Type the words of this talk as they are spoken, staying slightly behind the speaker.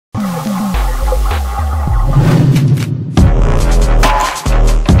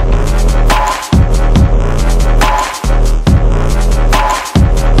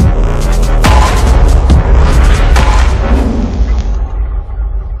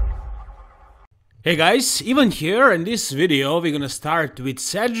Hey guys, even here in this video we're gonna start with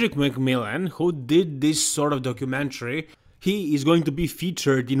Cedric McMillan, who did this sort of documentary. He is going to be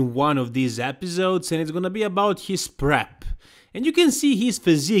featured in one of these episodes and it's gonna be about his prep. And you can see his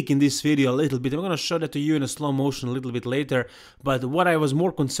physique in this video a little bit. I'm gonna show that to you in a slow motion a little bit later, but what I was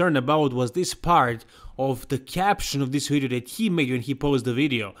more concerned about was this part of the caption of this video that he made when he posted the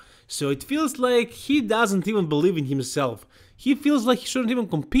video. So it feels like he doesn't even believe in himself. He feels like he shouldn't even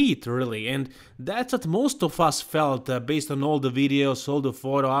compete, really, and that's what most of us felt based on all the videos, all the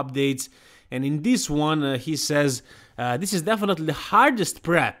photo updates. And in this one, he says, this is definitely the hardest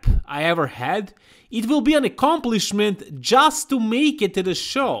prep I ever had. It will be an accomplishment just to make it to the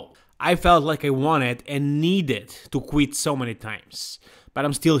show. I felt like I wanted and needed to quit so many times. But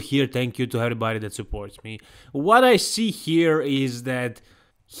I'm still here, thank you to everybody that supports me. What I see here is that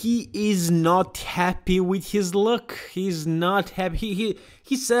he is not happy with his look. He's not happy.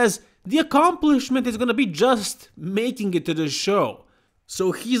 He says the accomplishment is gonna be just making it to the show.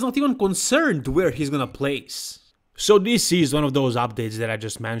 So he's not even concerned where he's gonna place. So this is one of those updates that I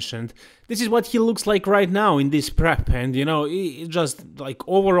just mentioned. This is what he looks like right now in this prep, and you know, just like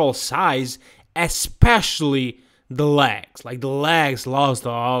overall size, especially the legs. Like the legs lost a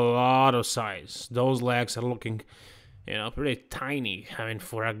lot of size. Those legs are looking, you know, pretty tiny. I mean,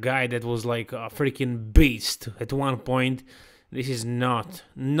 for a guy that was like a freaking beast at one point, this is not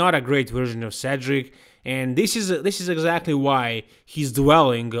a great version of Cedric, and this is exactly why he's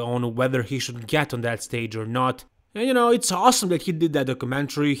dwelling on whether he should get on that stage or not. And you know, it's awesome that he did that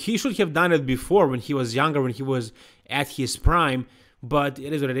documentary. He should have done it before, when he was younger, when he was at his prime, but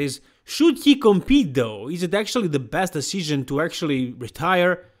it is what it is. Should he compete though? Is it actually the best decision to actually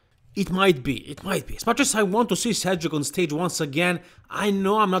retire? It might be. As much as I want to see Cedric on stage once again, I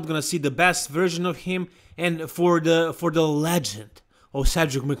know I'm not gonna see the best version of him. And for the legend of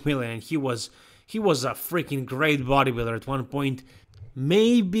Cedric McMillan, he was a freaking great bodybuilder at one point.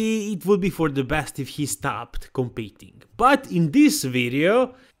 Maybe it would be for the best if he stopped competing. But in this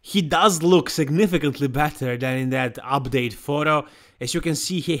video, he does look significantly better than in that update photo. As you can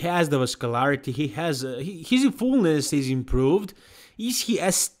see, he has the vascularity. He has his fullness is improved. Is he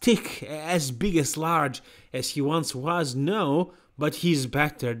as thick, as big, as large as he once was? No, but he's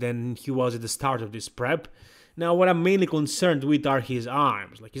better than he was at the start of this prep. Now, what I'm mainly concerned with are his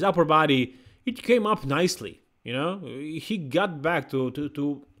arms. Like his upper body, it came up nicely, you know? He got back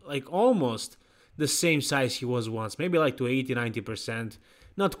to like almost the same size he was once, maybe like to 80-90%.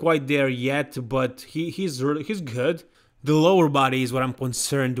 Not quite there yet, but he's good. The lower body is what I'm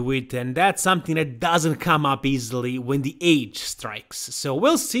concerned with, and that's something that doesn't come up easily when the age strikes. So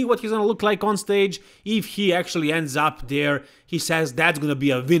we'll see what he's gonna look like on stage. If he actually ends up there, he says that's gonna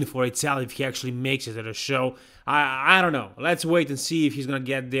be a win for itself if he actually makes it to the show. I don't know. Let's wait and see if he's gonna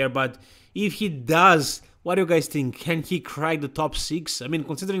get there, but if he does, what do you guys think? Can he crack the top 6? I mean,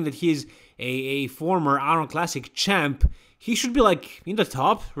 considering that he's a former Arnold Classic champ, he should be like in the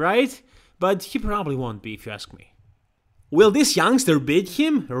top, right? But he probably won't be, if you ask me. Will this youngster beat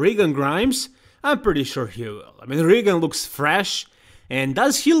him, Regan Grimes? I'm pretty sure he will. I mean, Regan looks fresh, and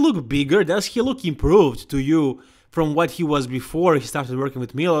does he look bigger? Does he look improved to you from what he was before he started working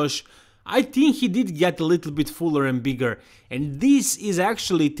with Milos? I think he did get a little bit fuller and bigger, and this is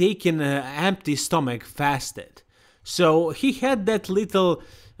actually taking an empty stomach fasted. So he had that little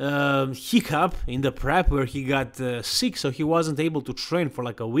hiccup in the prep where he got sick, so he wasn't able to train for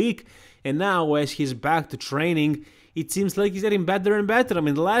like a week, and now as he's back to training, it seems like he's getting better and better. I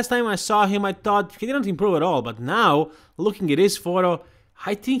mean, the last time I saw him, I thought he didn't improve at all. But now, looking at his photo,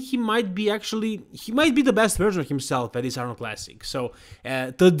 I think he might be the best version of himself at this Arnold Classic. So,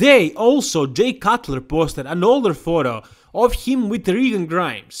 today, also, Jay Cutler posted an older photo of him with Regan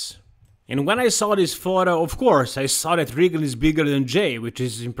Grimes. And when I saw this photo, of course, I saw that Regan is bigger than Jay, which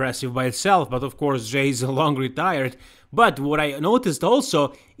is impressive by itself. But of course, Jay is long retired. But what I noticed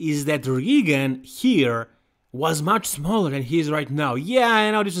also is that Regan here was much smaller than he is right now. Yeah,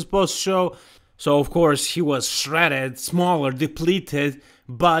 I know this is post-show, so of course he was shredded, smaller, depleted,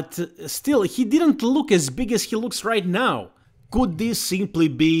 but still, he didn't look as big as he looks right now. Could this simply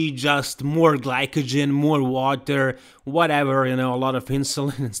be just more glycogen, more water, whatever, you know, a lot of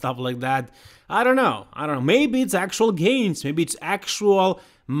insulin and stuff like that? I don't know. Maybe it's actual gains, maybe it's actual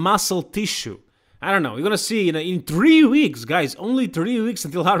muscle tissue. I don't know, we're gonna see in 3 weeks, guys, only 3 weeks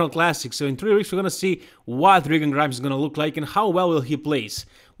until Arnold Classic, so in 3 weeks we're gonna see what Regan Grimes is gonna look like and how well will he place.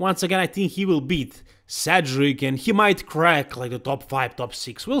 Once again, I think he will beat Cedric and he might crack like the top 5, top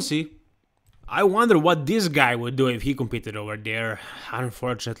 6, we'll see. I wonder what this guy would do if he competed over there.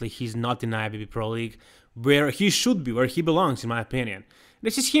 Unfortunately, he's not in IFBB Pro League. where he should be, where he belongs, in my opinion.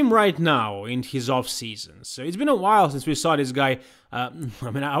 This is him right now in his off-season. So it's been a while since we saw this guy. I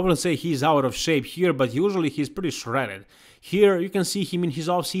wouldn't say he's out of shape here, but usually he's pretty shredded. Here you can see him in his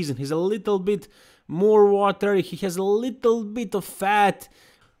off-season. He's a little bit more watery. He has a little bit of fat.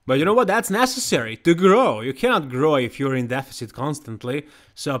 But you know what? That's necessary to grow. You cannot grow if you're in deficit constantly.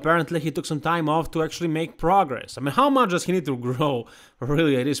 So apparently he took some time off to actually make progress. I mean, how much does he need to grow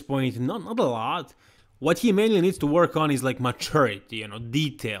really at this point? Not a lot. What he mainly needs to work on is like maturity,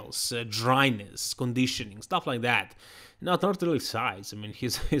 details, dryness, conditioning, stuff like that. Not really size. I mean,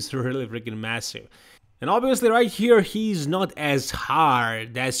 he's really freaking massive. And obviously right here, he's not as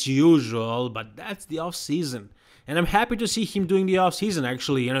hard as usual, but that's the off-season. And I'm happy to see him doing the off-season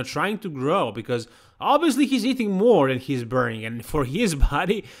actually, trying to grow, because obviously he's eating more than he's burning. And for his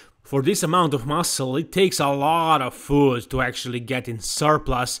body, for this amount of muscle, it takes a lot of food to actually get in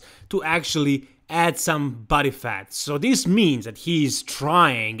surplus, to actually add some body fat. So this means that he's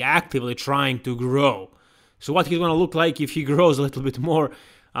actively trying to grow. So what he's gonna look like if he grows a little bit more,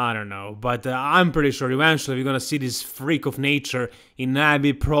 I don't know. But I'm pretty sure eventually we're gonna see this freak of nature in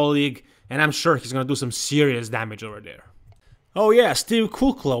Nabi Pro League, and I'm sure he's gonna do some serious damage over there. Oh yeah, Steve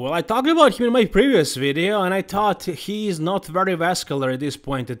Kuclo. Well, I talked about him in my previous video, and I thought he is not very vascular at this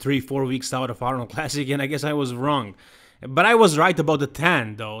point at 3-4 weeks out of Arnold Classic, and I guess I was wrong. But I was right about the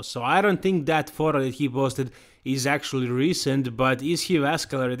tan though, so I don't think that photo that he posted is actually recent, but is he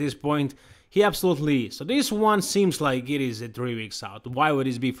vascular at this point? He absolutely is. So this one seems like it is at 3 weeks out. Why would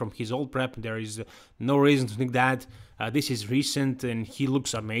this be from his old prep? There is no reason to think that. This is recent and he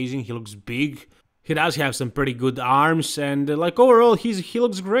looks amazing, he looks big. He does have some pretty good arms, and like overall he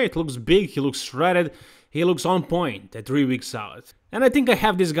looks great, looks big, he looks shredded, he looks on point at 3 weeks out. And I think I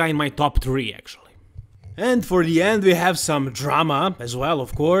have this guy in my top 3 actually. And for the end we have some drama as well,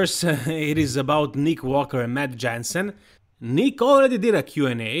 of course. It is about Nick Walker and Matt Jansen. Nick already did a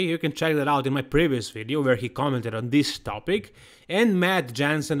Q&A, you can check that out in my previous video where he commented on this topic, and Matt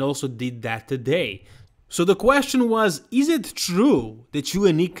Jansen also did that today. So the question was, is it true that you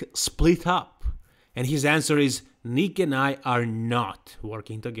and Nick split up? And his answer is, Nick and I are not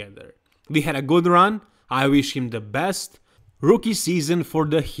working together. We had a good run, I wish him the best. Rookie season for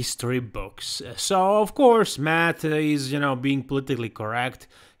the history books. So of course Matt is, being politically correct.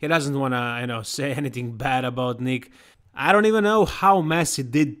 He doesn't want to, say anything bad about Nick. I don't even know how messy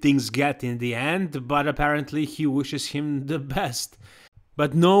did things get in the end, but apparently he wishes him the best.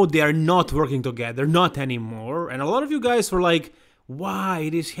 But no, they are not working together, not anymore. And a lot of you guys were like, why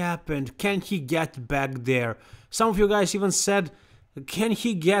this happened? Can he get back there? Some of you guys even said, can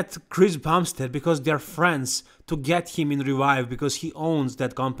he get Chris Bumstead, because they're friends, to get him in Revive because he owns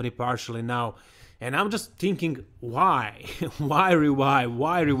that company partially now. And I'm just thinking, why? Why Revive?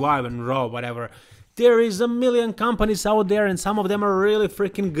 Why Revive and Raw, whatever? There is a million companies out there and some of them are really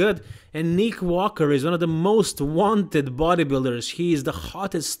freaking good. And Nick Walker is one of the most wanted bodybuilders. He is the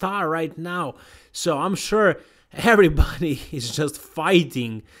hottest star right now. So I'm sure everybody is just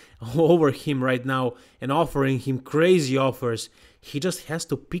fighting over him right now and offering him crazy offers. He just has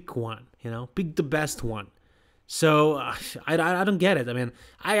to pick one, pick the best one. So I don't get it. I mean,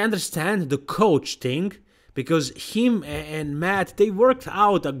 I understand the coach thing because him and Matt, they worked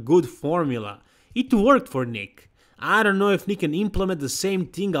out a good formula. It worked for Nick. I don't know if Nick can implement the same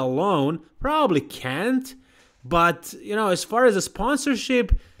thing alone. Probably can't. But, as far as the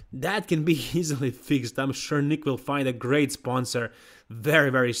sponsorship, that can be easily fixed. I'm sure Nick will find a great sponsor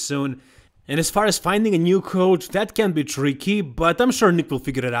very, very soon. And as far as finding a new coach, that can be tricky, but I'm sure Nick will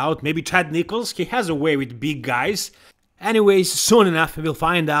figure it out. Maybe Chad Nichols, he has a way with big guys. Anyways, soon enough we'll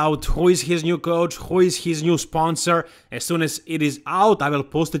find out who is his new coach, who is his new sponsor. As soon as it is out, I will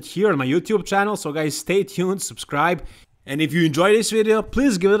post it here on my YouTube channel, so guys stay tuned, subscribe. And if you enjoyed this video,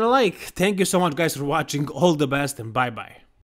 please give it a like. Thank you so much guys for watching, all the best and bye bye.